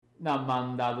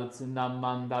Namandabutsu,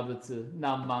 namandabutsu,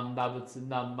 namandabutsu,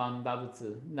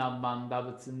 namandabutsu,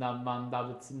 namandabutsu,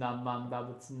 namandabutsu,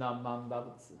 namandabutsu,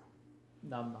 namandabutsu,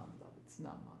 namandabutsu,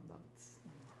 namandabutsu.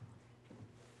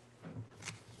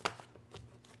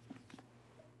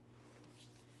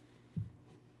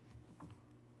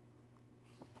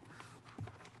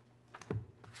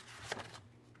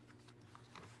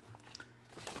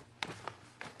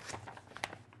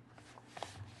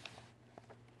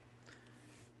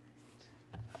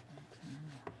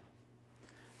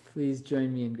 Please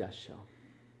join me in Gassho.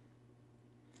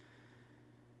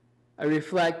 I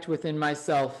reflect within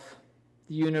myself,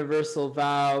 the universal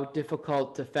vow,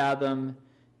 difficult to fathom,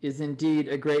 is indeed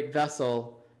a great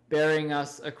vessel, bearing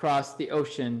us across the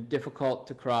ocean, difficult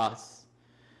to cross.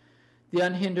 The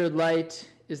unhindered light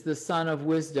is the sun of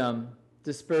wisdom,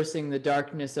 dispersing the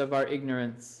darkness of our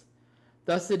ignorance.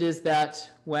 Thus it is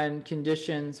that when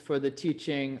conditions for the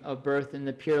teaching of birth in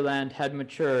the Pure Land had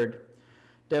matured,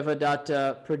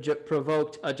 Devadatta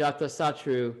provoked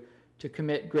Ajatasattu to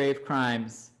commit grave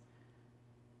crimes.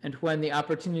 And when the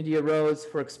opportunity arose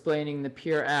for explaining the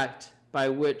pure act by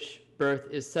which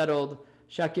birth is settled,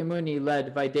 Shakyamuni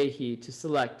led Vaidehi to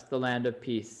select the land of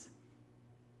peace.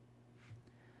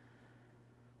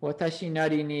 Watashi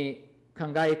nari ni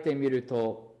kangaete miru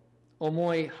to,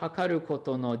 omoi hakaru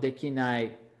koto no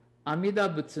dekinai Amida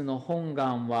Butsu no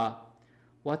hongan wa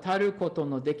wataru koto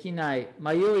no dekinai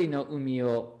mayoi no umi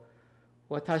o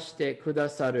watashite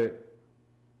kudasaru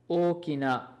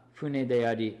ookina fune de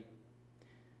ari.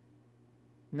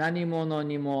 Nani mono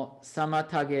ni mo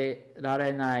samatage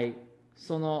rarenai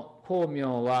sono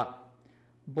komyo wa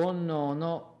bonno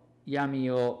no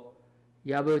yami o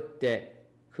yabutte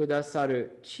kudasaru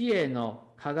chie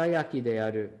no kagayaki de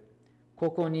aru.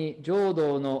 Koko ni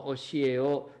jodo no oshie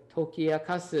o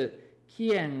tokiyakasu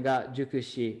kien ga juku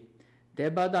shi,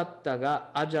 Devadatta ga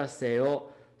Ajase o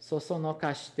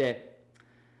sosonokashite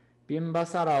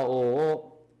Bimbasara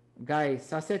o gai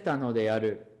saseta no de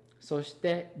aru. そし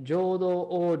て浄土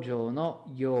往生の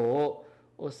行を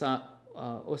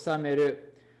収め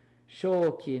る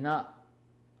正気が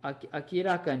明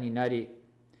らかになり、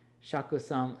釈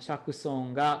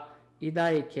尊が偉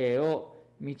大形を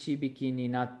導きに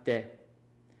なって、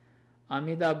阿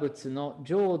弥陀仏の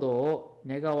浄土を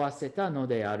願わせたの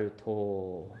である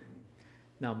と。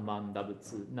南蛮打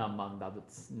仏、南蛮打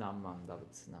仏、南蛮打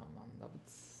仏、南蛮打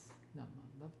仏、南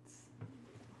蛮打仏。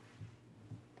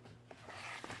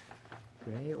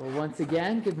Great. Well, once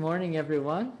again, good morning,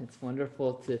 everyone. It's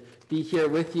wonderful to be here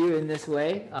with you in this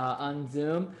way on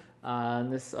Zoom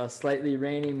on this slightly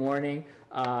rainy morning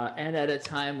and at a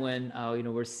time when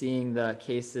we're seeing the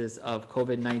cases of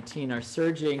COVID-19 are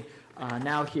surging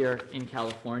now here in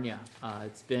California.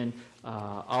 It's been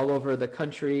all over the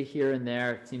country, here and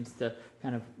there. It seems to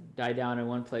kind of die down in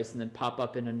one place and then pop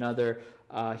up in another.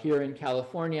 Here in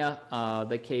California,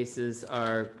 the cases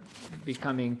are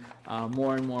becoming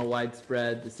more and more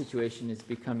widespread. The situation is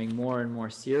becoming more and more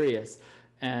serious.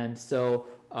 And so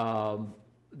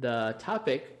the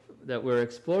topic that we're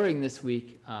exploring this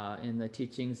week in the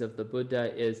teachings of the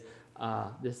Buddha is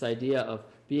this idea of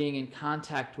being in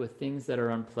contact with things that are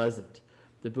unpleasant.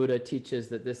 The Buddha teaches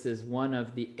that this is one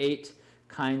of the 8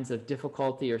 kinds of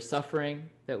difficulty or suffering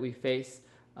that we face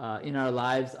in our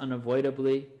lives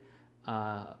unavoidably.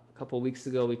 A couple weeks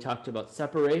ago, we talked about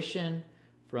separation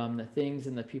from the things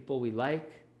and the people we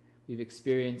like. We've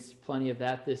experienced plenty of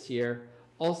that this year.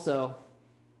 Also,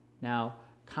 now,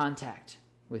 contact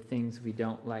with things we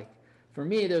don't like. For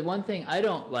me, the one thing I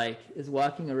don't like is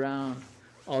walking around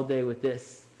all day with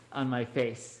this on my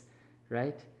face,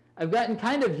 right? I've gotten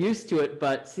kind of used to it,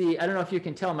 but see, I don't know if you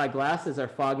can tell, my glasses are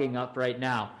fogging up right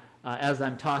now as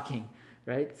I'm talking.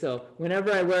 Right? So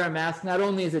whenever I wear a mask, not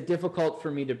only is it difficult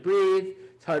for me to breathe,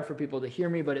 it's hard for people to hear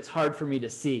me, but it's hard for me to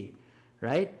see,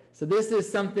 right? So this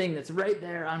is something that's right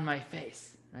there on my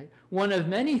face, right? One of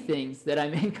many things that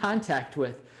I'm in contact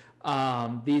with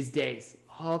these days,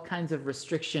 all kinds of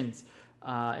restrictions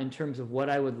in terms of what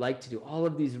I would like to do, all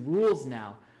of these rules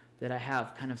now that I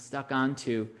have kind of stuck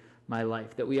onto my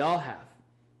life, that we all have,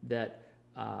 that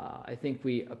I think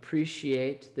we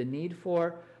appreciate the need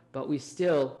for, but we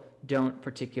still don't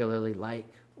particularly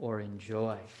like or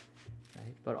enjoy,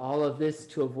 right? But all of this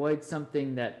to avoid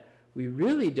something that we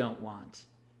really don't want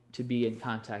to be in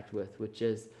contact with, which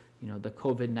is, the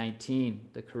COVID-19,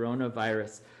 the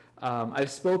coronavirus.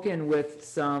 I've spoken with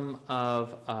some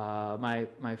of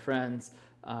my friends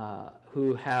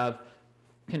who have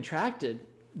contracted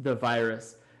the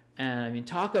virus, and I mean,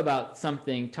 talk about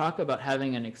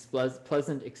having an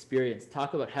pleasant experience,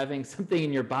 talk about having something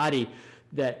in your body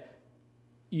that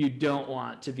you don't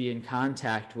want to be in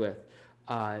contact with.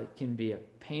 It can be a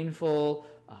painful,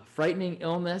 frightening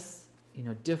illness,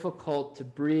 difficult to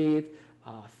breathe,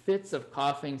 fits of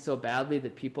coughing so badly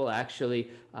that people actually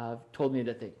told me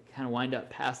that they kind of wind up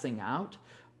passing out.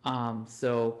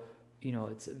 So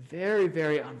it's a very,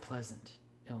 very unpleasant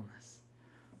illness.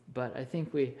 But I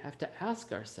think we have to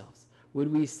ask ourselves,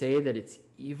 would we say that it's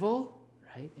evil,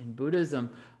 right? In Buddhism,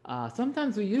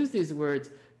 sometimes we use these words,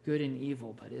 good and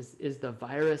evil, but is the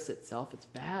virus itself, it's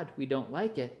bad, we don't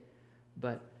like it,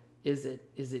 but is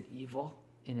it evil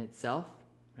in itself,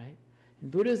 right? In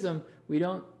Buddhism, we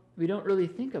don't really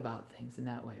think about things in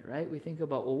that way, right? We think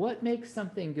about, well, what makes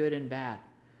something good and bad?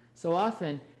 So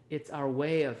often, it's our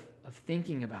way of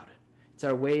thinking about it. It's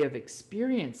our way of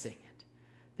experiencing it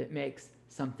that makes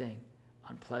something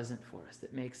unpleasant for us,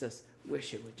 that makes us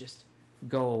wish it would just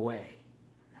go away,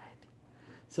 right?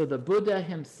 So the Buddha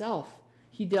himself,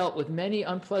 he dealt with many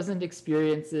unpleasant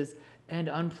experiences and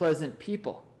unpleasant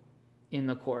people in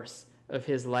the course of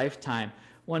his lifetime.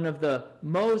 One of the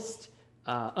most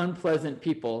unpleasant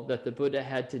people that the Buddha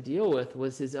had to deal with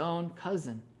was his own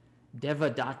cousin,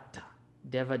 Devadatta.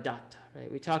 Devadatta,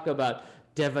 right? We talk about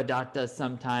Devadatta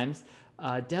sometimes.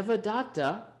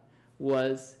 Devadatta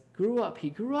grew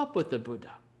up with the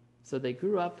Buddha. So they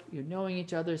grew up knowing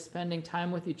each other, spending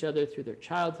time with each other through their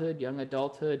childhood, young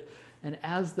adulthood. And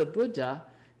as the Buddha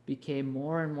became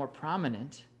more and more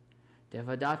prominent,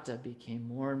 Devadatta became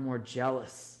more and more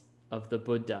jealous of the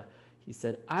Buddha. He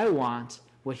said, I want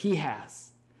what he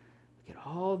has. Look at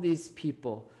all these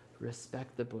people who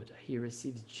respect the Buddha. He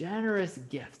receives generous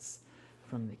gifts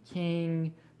from the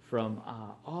king, from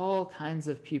all kinds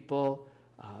of people,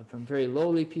 from very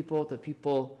lowly people to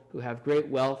people who have great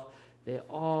wealth. They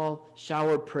all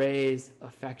shower praise,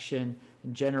 affection,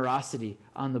 and generosity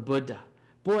on the Buddha.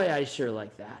 Boy, I sure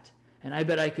like that. And I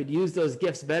bet I could use those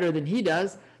gifts better than he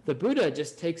does. The Buddha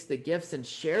just takes the gifts and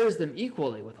shares them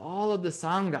equally with all of the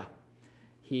Sangha.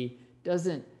 He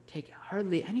doesn't take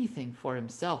hardly anything for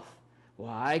himself.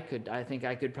 Well, I think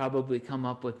I could probably come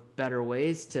up with better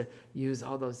ways to use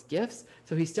all those gifts.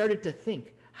 So he started to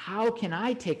think, how can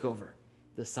I take over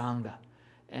the Sangha?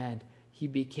 And he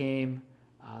became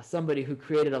somebody who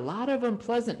created a lot of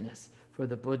unpleasantness for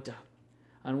the Buddha.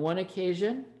 On one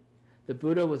occasion, the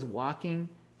Buddha was walking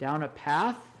down a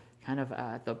path, kind of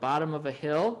at the bottom of a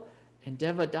hill, and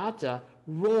Devadatta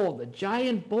rolled a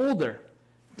giant boulder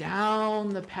down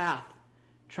the path,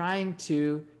 trying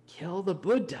to kill the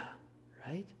Buddha,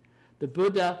 right? The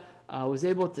Buddha was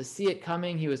able to see it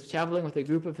coming. He was traveling with a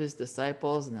group of his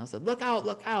disciples, and they said, look out,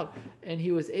 look out. And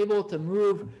he was able to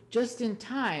move just in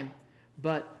time,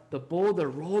 but the boulder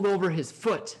rolled over his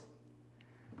foot,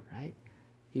 right?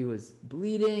 He was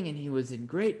bleeding, and he was in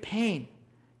great pain.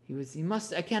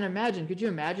 I can't imagine, could you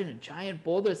imagine a giant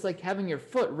boulder? It's like having your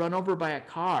foot run over by a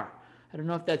car. I don't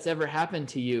know if that's ever happened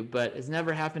to you, but it's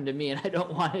never happened to me, and I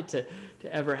don't want it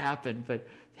to ever happen. But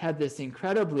had this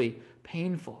incredibly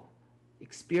painful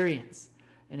experience.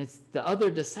 And it's the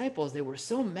other disciples, they were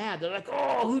so mad. They're like,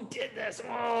 oh, who did this?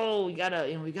 Oh, we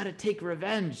gotta take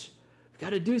revenge. We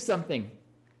gotta do something.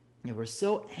 They were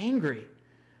so angry.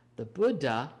 The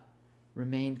Buddha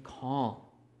remained calm.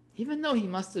 Even though he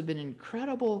must have been in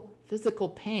incredible physical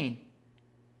pain,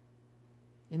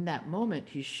 in that moment,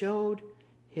 he showed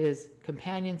his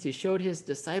companions, he showed his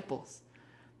disciples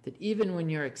that even when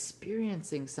you're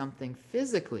experiencing something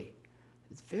physically,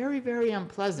 it's very, very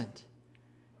unpleasant,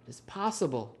 it is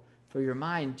possible for your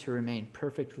mind to remain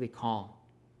perfectly calm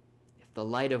if the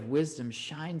light of wisdom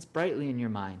shines brightly in your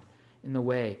mind in the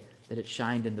way that it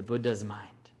shined in the Buddha's mind.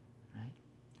 Right?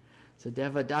 So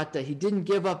Devadatta, he didn't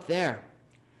give up there.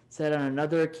 Said on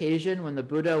another occasion when the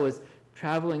Buddha was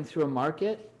traveling through a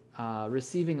market,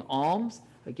 receiving alms,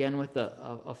 again with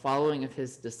a following of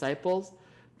his disciples,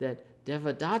 that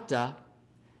Devadatta,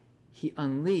 he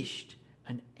unleashed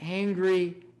an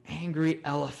angry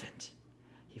elephant.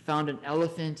 He found an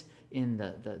elephant in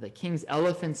the king's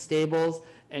elephant stables,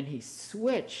 and he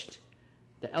switched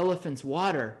the elephant's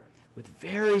water with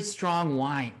very strong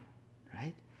wine,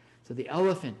 right? So the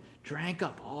elephant drank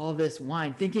up all this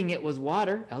wine, thinking it was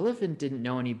water. Elephant didn't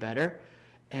know any better,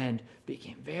 and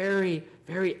became very,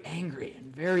 very angry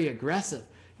and very aggressive,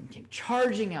 and came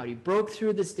charging out. He broke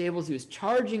through the stables. He was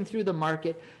charging through the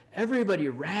market. Everybody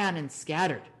ran and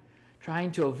scattered,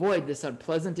 trying to avoid this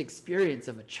unpleasant experience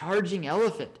of a charging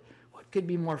elephant. What could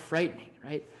be more frightening,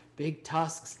 right? Big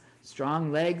tusks,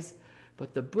 strong legs.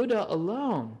 But the Buddha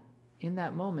alone, in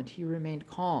that moment, he remained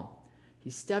calm. He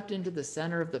stepped into the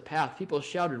center of the path. People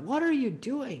shouted, what are you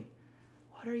doing?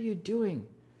 What are you doing?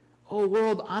 Oh,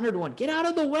 world-honored one, get out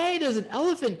of the way. There's an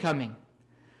elephant coming.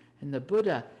 And the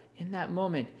Buddha, in that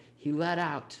moment, he let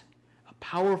out a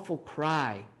powerful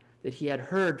cry that he had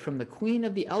heard from the queen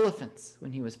of the elephants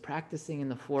when he was practicing in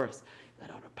the forest. He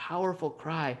let out a powerful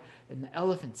cry, and the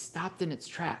elephant stopped in its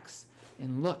tracks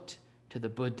and looked to the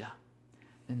Buddha.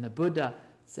 And the Buddha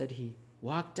said he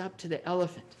walked up to the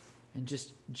elephant and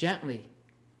just gently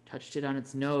touched it on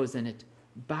its nose, and it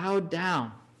bowed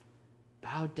down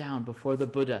before the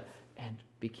Buddha and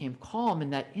became calm in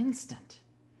that instant.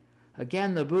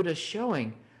 Again, the Buddha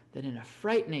showing that in a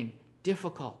frightening,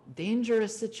 difficult,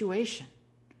 dangerous situation,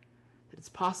 that it's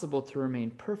possible to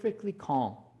remain perfectly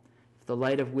calm if the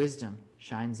light of wisdom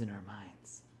shines in our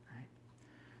minds. Right?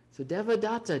 So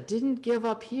Devadatta didn't give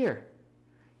up here.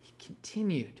 He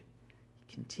continued,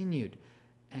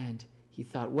 and he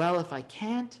thought, well, if I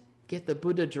can't get the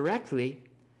Buddha directly,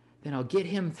 then I'll get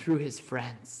him through his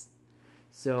friends.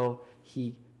 So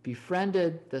he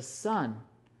befriended the son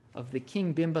of the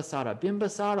king Bimbasara.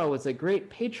 Bimbasara was a great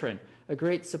patron, a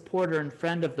great supporter and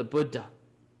friend of the Buddha.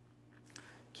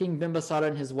 King Bimbasara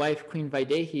and his wife, Queen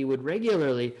Vaidehi, would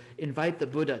regularly invite the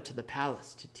Buddha to the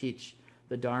palace to teach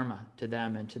the Dharma to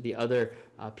them and to the other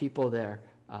people there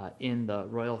in the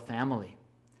royal family.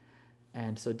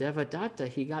 And so Devadatta,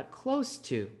 he got close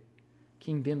to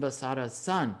King Bimbasara's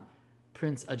son,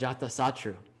 Prince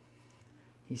Ajatasattu.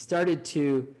 He started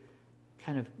to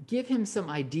kind of give him some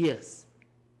ideas.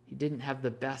 He didn't have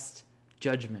the best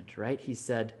judgment, right? He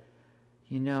said,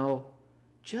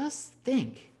 just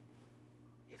think,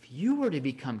 if you were to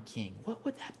become king, what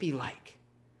would that be like?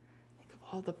 Think of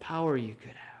all the power you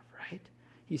could have, right?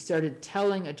 He started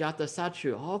telling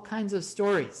Ajatasattu all kinds of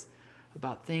stories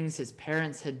about things his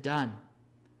parents had done,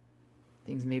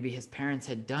 things maybe his parents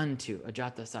had done to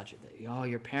Ajatasattu.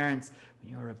 Your parents,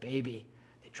 when you were a baby,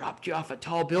 they dropped you off a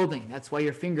tall building. That's why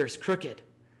your finger's crooked,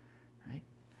 right?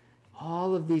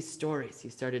 All of these stories he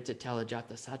started to tell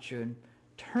Ajatasattu and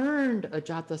turned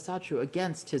Ajatasattu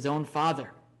against his own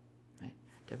father. Right?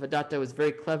 Devadatta was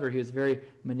very clever. He was very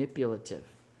manipulative,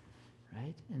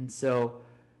 right? And so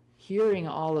hearing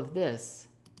all of this,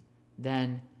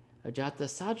 then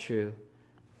Ajatasattu,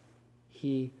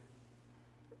 he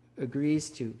agrees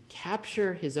to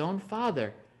capture his own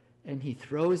father, and he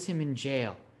throws him in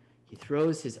jail. He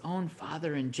throws his own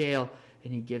father in jail,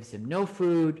 and he gives him no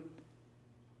food,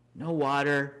 no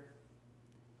water,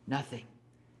 nothing.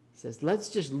 He says, let's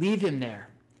just leave him there,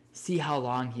 see how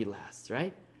long he lasts,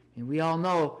 right? And we all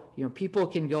know, people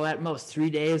can go at most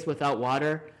 3 days without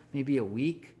water, maybe a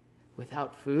week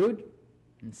without food,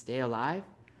 and stay alive,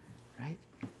 right?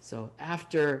 So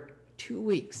after 2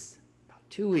 weeks, about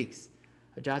 2 weeks,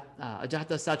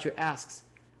 Ajatasattu asks,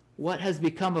 what has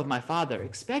become of my father?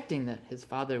 Expecting that his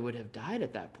father would have died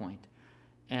at that point.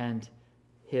 And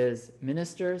his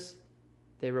ministers,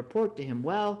 they report to him,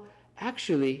 well,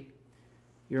 actually,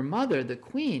 your mother, the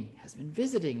queen, has been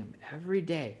visiting him every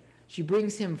day. She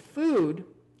brings him food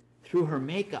through her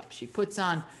makeup. She puts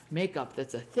on makeup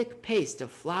that's a thick paste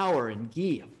of flour and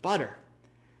ghee, of butter.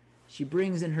 She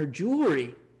brings in her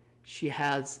jewelry. She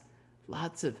has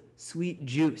lots of sweet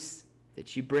juice that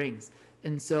she brings.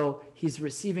 And so he's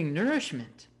receiving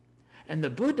nourishment. And the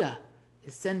Buddha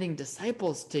is sending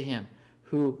disciples to him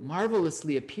who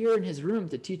marvelously appear in his room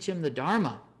to teach him the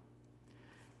Dharma.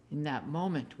 In that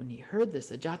moment, when he heard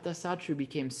this, Ajatasattu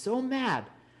became so mad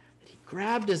that he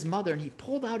grabbed his mother and he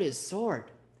pulled out his sword.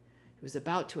 He was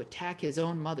about to attack his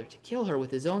own mother, to kill her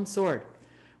with his own sword,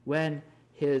 when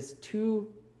his two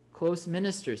close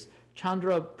ministers,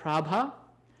 Chandraprabha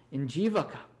and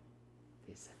Jivaka,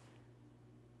 they said,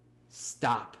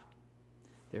 stop.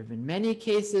 There have been many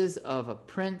cases of a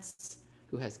prince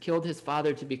who has killed his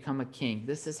father to become a king.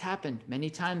 This has happened many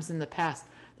times in the past.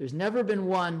 There's never been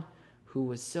one who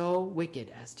was so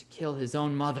wicked as to kill his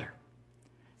own mother.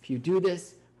 If you do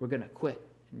this, we're going to quit,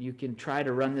 and you can try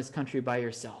to run this country by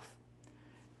yourself.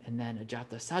 And then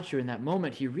Ajatasattu, in that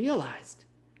moment, he realized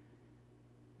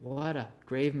what a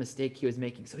grave mistake he was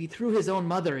making. So he threw his own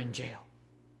mother in jail,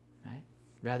 right?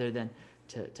 Rather than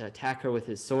to attack her with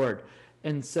his sword.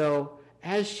 And so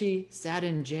as she sat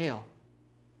in jail,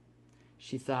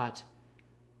 she thought,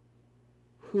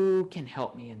 who can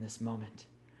help me in this moment?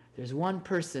 There's one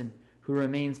person who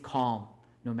remains calm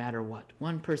no matter what,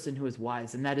 one person who is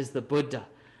wise, and that is the Buddha.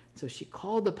 So she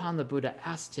called upon the Buddha,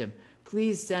 asked him,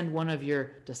 please send one of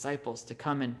your disciples to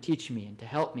come and teach me and to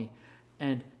help me.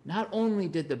 And not only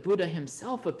did the Buddha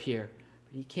himself appear,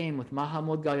 but he came with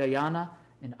Mahamudgayana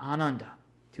and Ananda,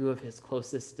 two of his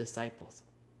closest disciples.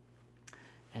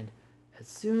 And as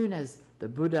soon as the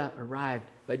Buddha arrived,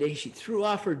 she threw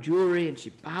off her jewelry and she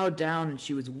bowed down and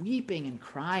she was weeping and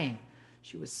crying.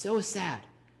 She was so sad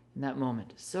in that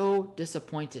moment, so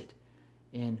disappointed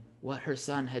in what her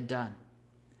son had done.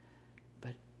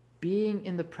 But being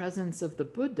in the presence of the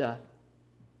Buddha,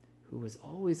 who was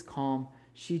always calm,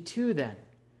 she too then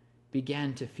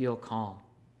began to feel calm.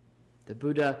 The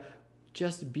Buddha,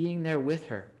 just being there with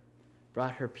her,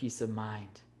 brought her peace of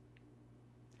mind.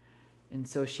 And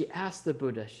so she asked the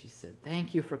Buddha, she said,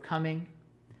 "Thank you for coming.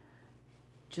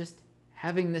 Just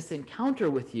having this encounter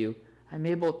with you, I'm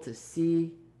able to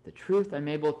see the truth. I'm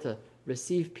able to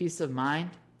receive peace of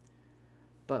mind.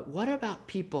 But what about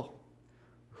people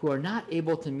who are not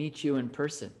able to meet you in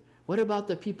person? What about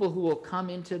the people who will come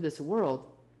into this world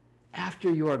after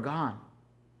you are gone?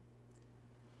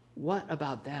 What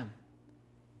about them?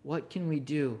 What can we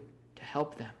do to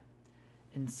help them?"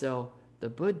 And so the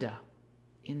Buddha,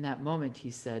 in that moment, he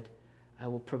said, I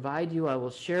will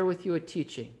share with you a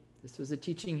teaching. This was a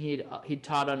teaching he'd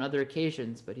taught on other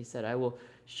occasions, but he said, I will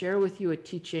share with you a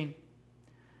teaching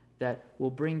that will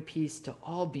bring peace to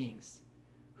all beings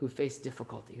who face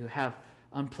difficulty, who have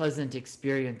unpleasant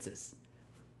experiences,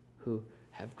 who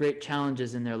have great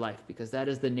challenges in their life, because that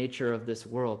is the nature of this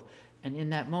world. And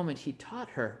in that moment, he taught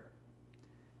her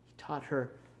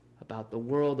about the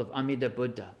world of Amida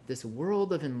Buddha, this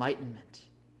world of enlightenment.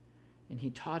 And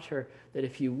he taught her that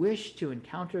if you wish to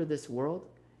encounter this world,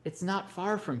 it's not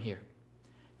far from here.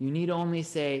 You need only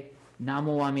say,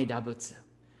 Namo Amida Butsu.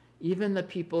 Even the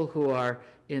people who are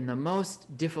in the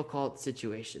most difficult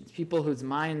situations, people whose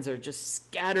minds are just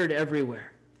scattered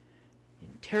everywhere,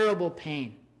 in terrible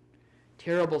pain,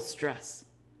 terrible stress,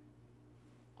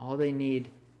 all they need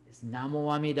is Namo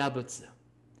Amida Butsu.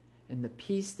 And the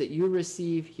peace that you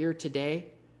receive here today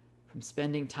from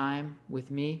spending time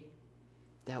with me,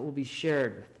 that will be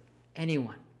shared with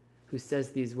anyone who says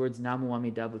these words, Namo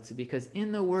Amida Butsu, because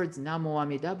in the words Namo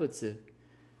Amida Butsu,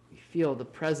 we feel the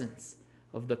presence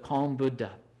of the calm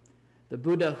Buddha, the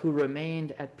Buddha who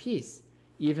remained at peace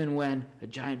even when a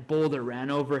giant boulder ran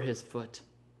over his foot,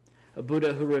 a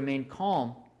Buddha who remained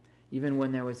calm even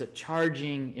when there was a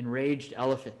charging, enraged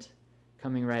elephant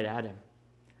coming right at him,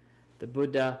 the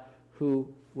Buddha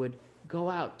who would go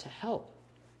out to help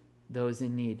those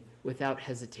in need without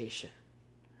hesitation.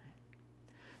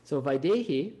 So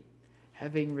Vaidehi,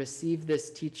 having received this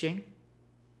teaching,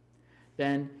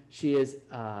 then she is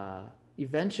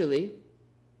eventually,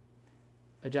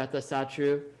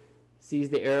 Ajatasattu sees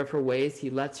the error of her ways, he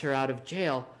lets her out of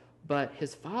jail, but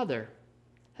his father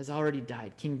has already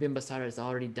died. King Bimbisara has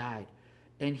already died.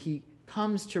 And he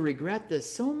comes to regret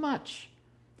this so much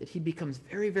that he becomes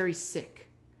very, very sick.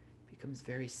 And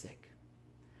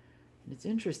it's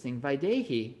interesting,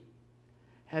 Vaidehi,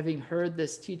 having heard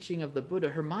this teaching of the Buddha,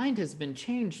 her mind has been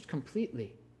changed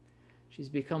completely. She's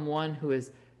become one who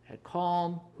is at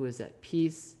calm, who is at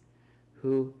peace,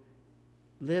 who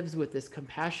lives with this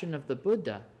compassion of the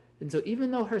Buddha. And so even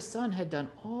though her son had done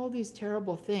all these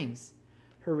terrible things,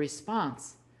 her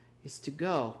response is to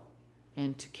go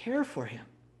and to care for him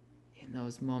in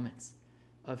those moments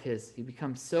of his. He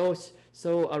becomes so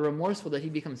remorseful that he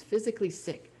becomes physically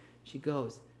sick. She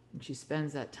goes and she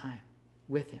spends that time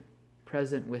with him,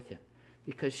 present with him,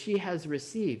 because she has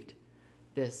received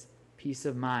this peace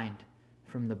of mind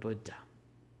from the Buddha.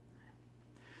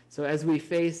 So as we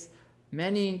face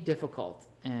many difficult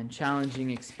and challenging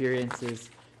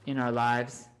experiences in our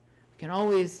lives, we can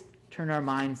always turn our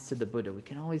minds to the Buddha. We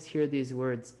can always hear these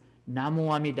words,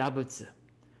 Namo Amida Butsu,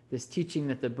 this teaching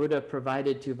that the Buddha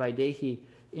provided to Vaidehi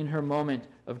in her moment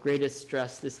of greatest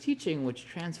stress, this teaching which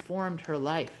transformed her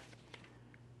life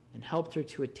and helped her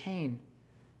to attain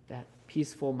that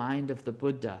peaceful mind of the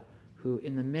Buddha, who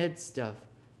in the midst of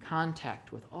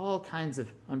contact with all kinds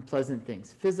of unpleasant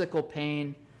things, physical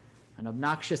pain, an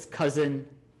obnoxious cousin,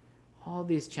 all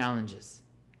these challenges,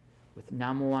 with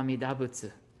Namo Amida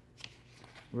Butsu,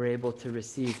 we're able to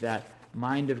receive that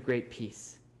mind of great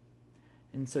peace.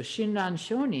 And so Shinran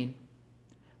Shonin,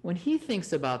 when he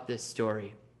thinks about this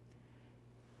story,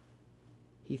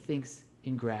 he thinks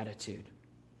in gratitude.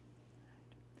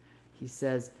 He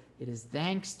says, it is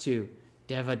thanks to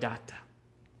Devadatta.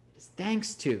 It is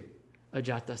thanks to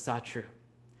Ajatasattu. It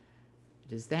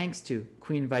is thanks to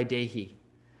Queen Vaidehi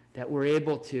that we're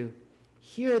able to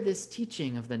hear this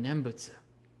teaching of the Nembutsu.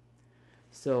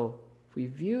 So if we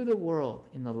view the world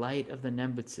in the light of the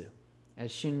Nembutsu,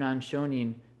 as Shinran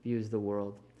Shonin views the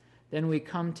world, then we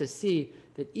come to see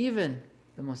that even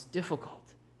the most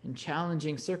difficult and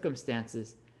challenging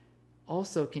circumstances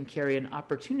also can carry an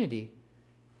opportunity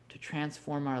to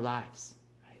transform our lives.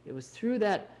 Right? It was through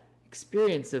that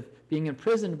experience of being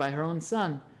imprisoned by her own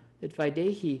son that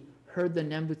Vaidehi heard the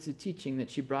Nembutsu teaching, that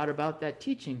she brought about that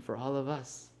teaching for all of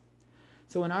us.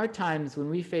 So in our times when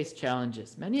we face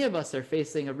challenges, many of us are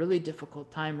facing a really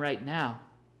difficult time right now.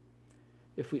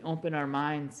 If we open our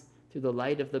minds to the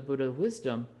light of the Buddha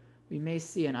wisdom, we may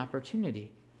see an opportunity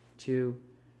to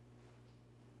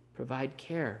provide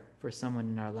care for someone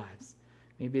in our lives.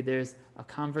 Maybe there's a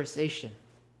conversation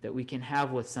that we can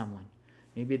have with someone.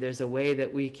 Maybe there's a way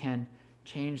that we can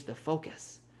change the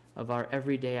focus of our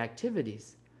everyday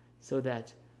activities so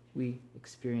that we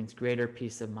experience greater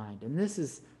peace of mind. And this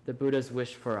is the Buddha's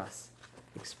wish for us,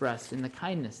 expressed in the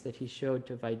kindness that he showed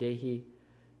to Vaidehi,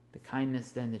 the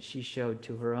kindness then that she showed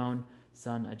to her own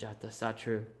son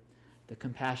Ajatasattu, the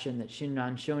compassion that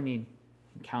Shinran Shonin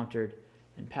encountered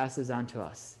and passes on to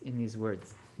us in these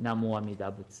words, Namo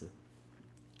Amida Butsu.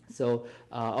 So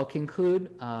I'll conclude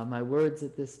my words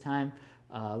at this time.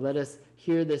 Let us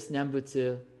hear this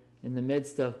Nembutsu in the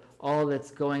midst of all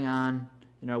that's going on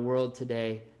in our world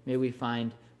today. May we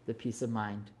find the peace of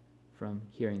mind from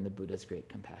hearing the Buddha's great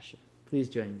compassion. Please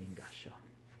join me in Gassho.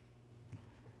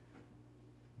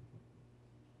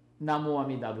 Namo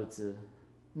Amida Butsu.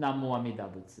 Namo Amida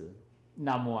Butsu.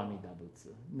 Namo Amida Butsu.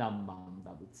 Nam Amida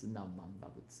Butsu. Nam Amida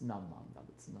Butsu. Nam Amida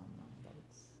Butsu. Nam Amida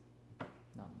Butsu.